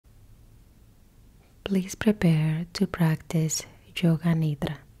Please prepare to practice Yoga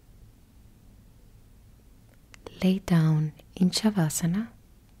Nidra. Lay down in Shavasana.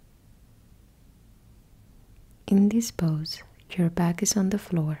 In this pose, your back is on the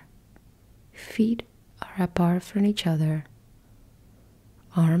floor, feet are apart from each other,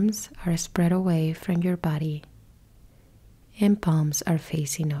 arms are spread away from your body, and palms are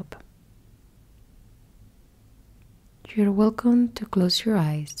facing up. You're welcome to close your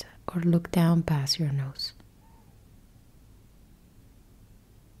eyes or look down past your nose.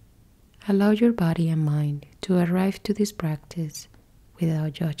 Allow your body and mind to arrive to this practice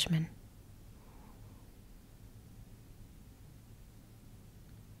without judgment.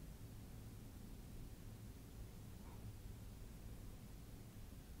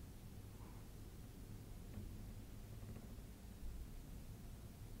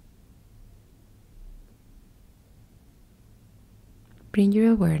 Bring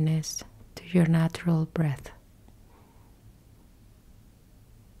your awareness to your natural breath.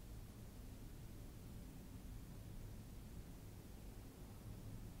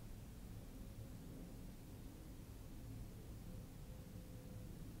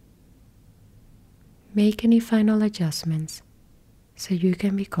 Make any final adjustments so you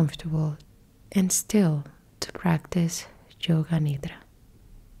can be comfortable and still to practice Yoga Nidra.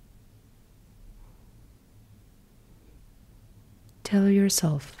 Tell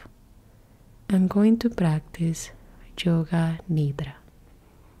yourself, I'm going to practice Yoga Nidra.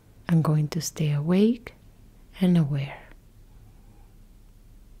 I'm going to stay awake and aware.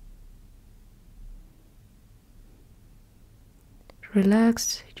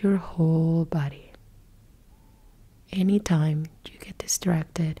 Relax your whole body. Anytime you get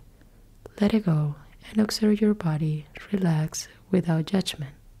distracted, let it go and observe your body relax without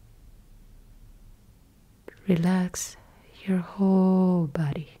judgment. Relax your whole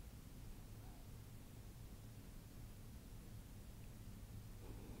body.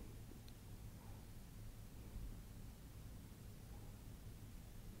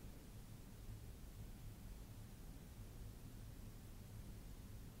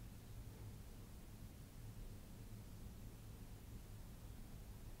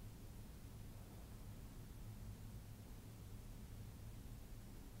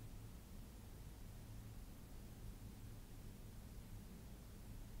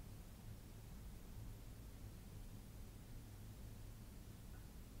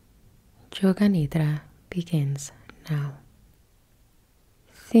 Yoga Nidra begins now.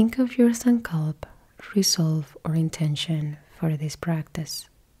 Think of your sankalp, resolve, or intention for this practice.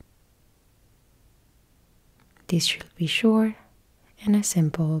 This should be short and a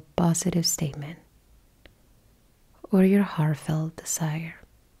simple positive statement, or your heartfelt desire.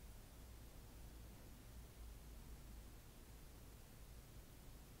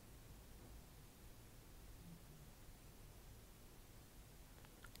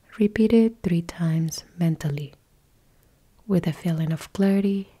 Repeat it 3 times mentally, with a feeling of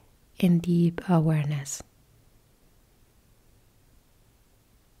clarity and deep awareness.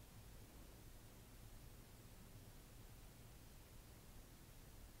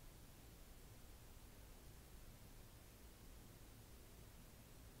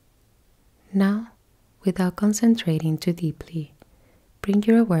 Now, without concentrating too deeply, bring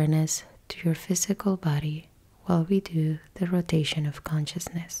your awareness to your physical body while we do the rotation of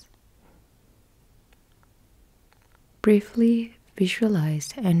consciousness. Briefly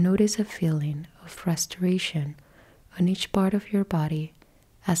visualize and notice a feeling of restoration on each part of your body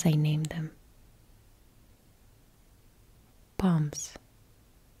as I name them. Palms,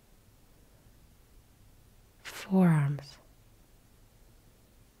 forearms,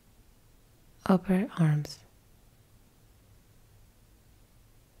 upper arms,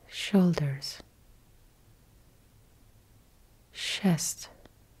 shoulders, chest,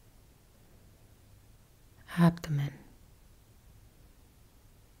 abdomen,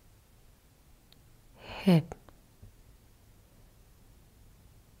 hip,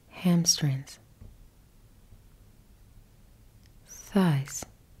 hamstrings, thighs,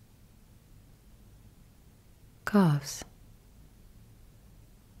 calves,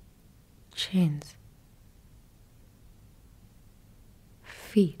 shins,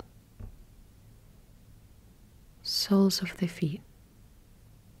 feet, soles of the feet,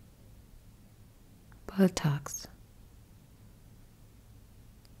 buttocks,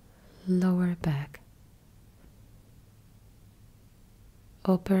 lower back,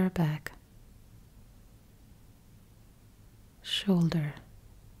 upper back, shoulder,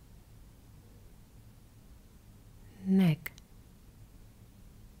 neck,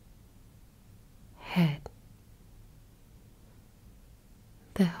 head,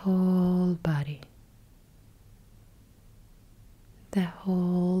 the whole body. The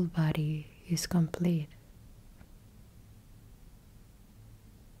whole body is complete.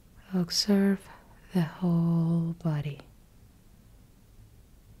 Observe the whole body.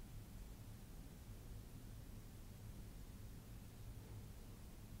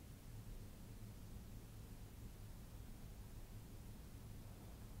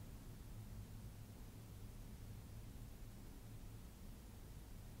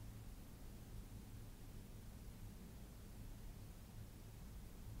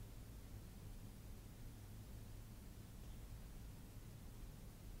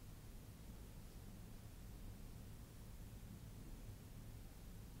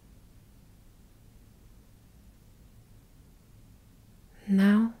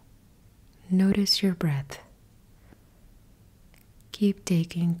 Now, notice your breath. Keep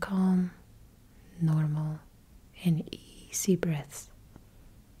taking calm, normal, and easy breaths.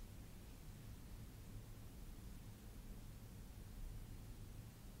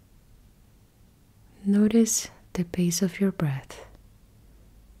 Notice the pace of your breath,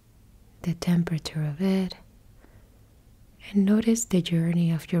 the temperature of it, and notice the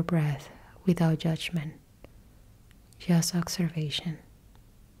journey of your breath without judgment, just observation.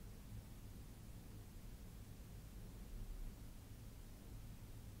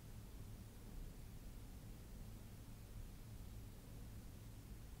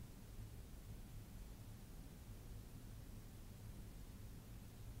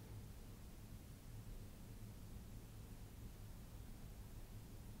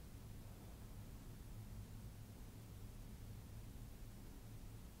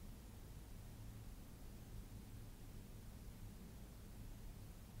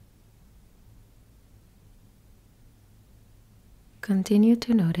 Continue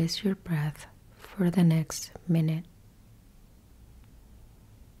to notice your breath for the next minute.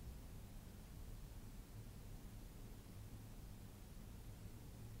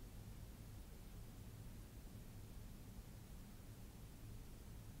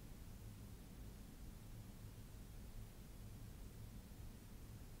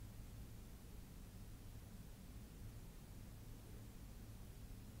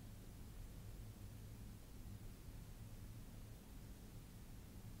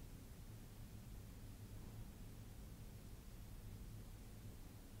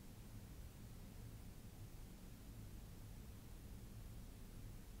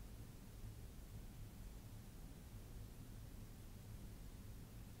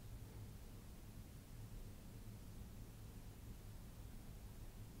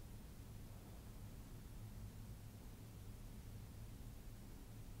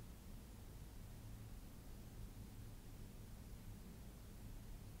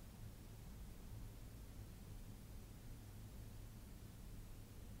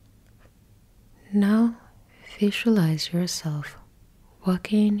 Now visualize yourself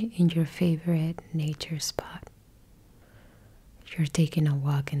walking in your favorite nature spot. You're taking a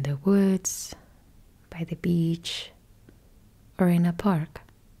walk in the woods, by the beach, or in a park.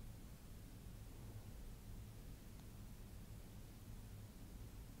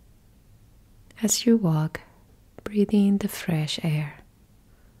 As you walk, breathe in the fresh air.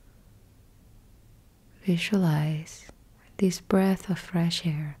 Visualize this breath of fresh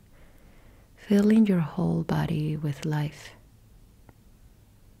air filling your whole body with life.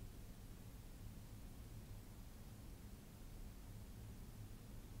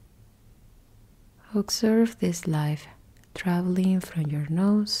 Observe this life traveling from your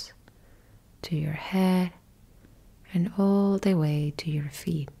nose to your head and all the way to your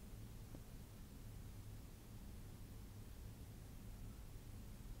feet.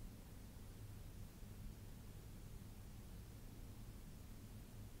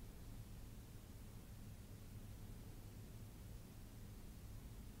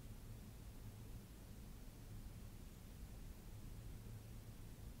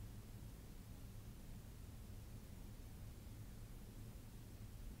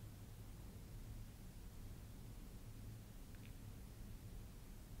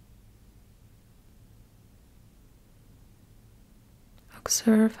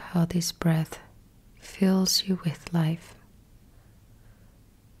 Observe how this breath fills you with life.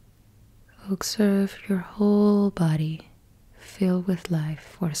 Observe your whole body filled with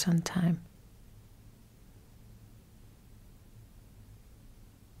life for some time.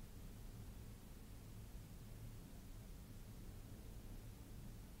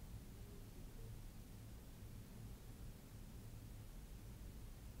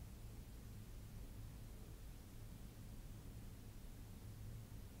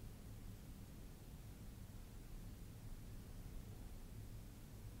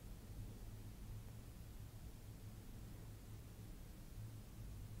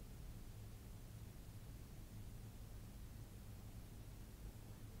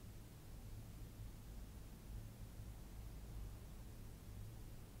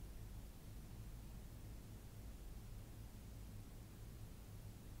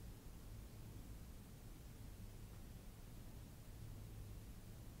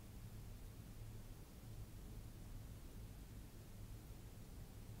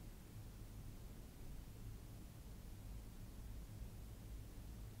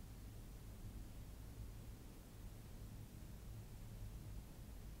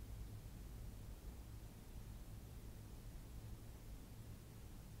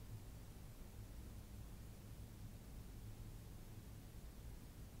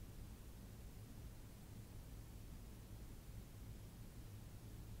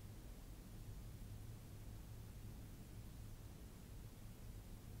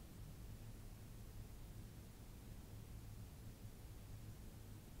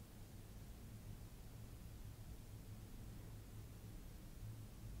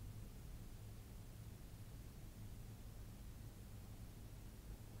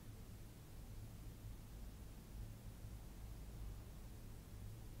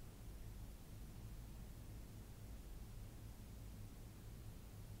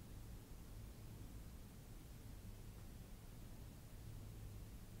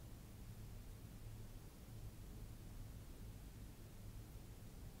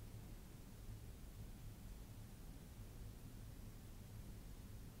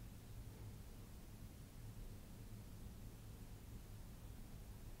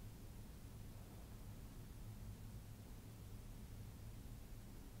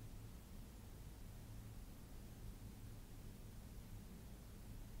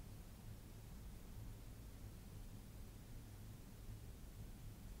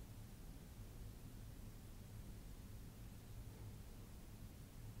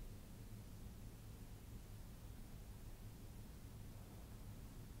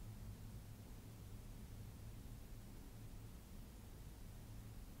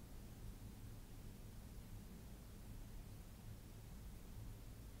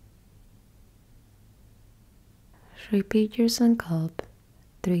 Repeat your sankalp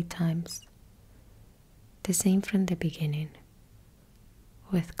 3 times, the same from the beginning,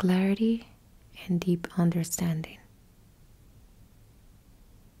 with clarity and deep understanding.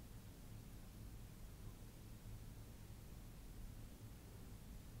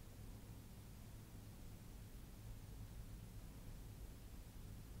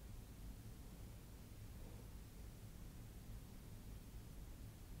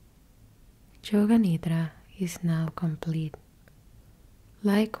 Yoga Nidra is now complete.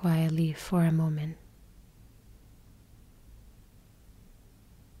 Lie quietly for a moment.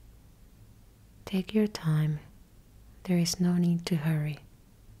 Take your time. There is no need to hurry.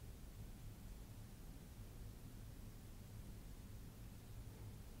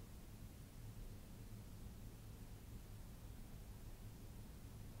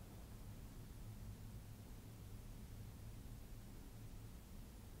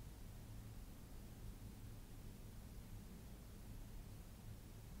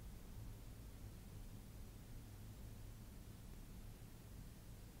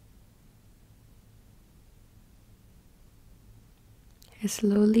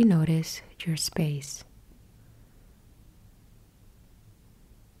 Slowly notice your space.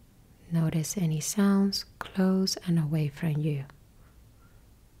 Notice any sounds close and away from you.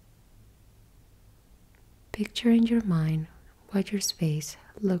 Picture in your mind what your space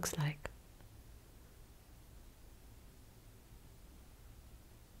looks like.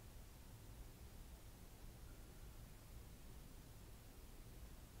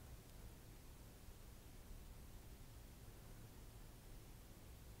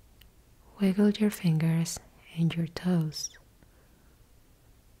 Wiggle your fingers and your toes.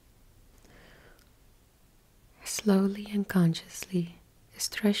 Slowly and consciously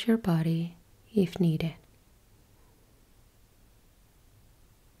stretch your body if needed.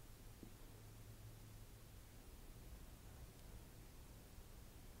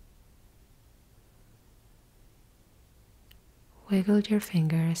 Wiggle your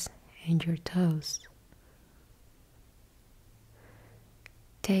fingers and your toes.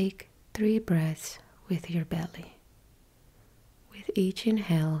 Take 3 breaths with your belly. With each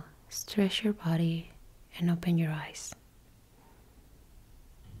inhale, stretch your body and open your eyes.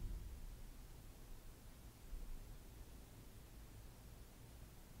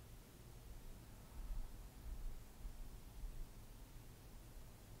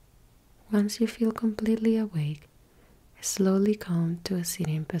 Once you feel completely awake, slowly come to a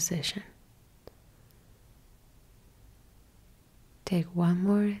sitting position. Take 1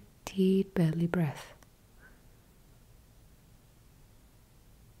 more deep belly breath.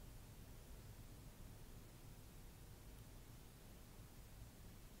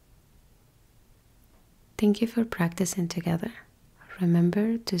 Thank you for practicing together.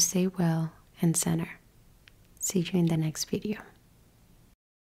 Remember to stay well and center. See you in the next video.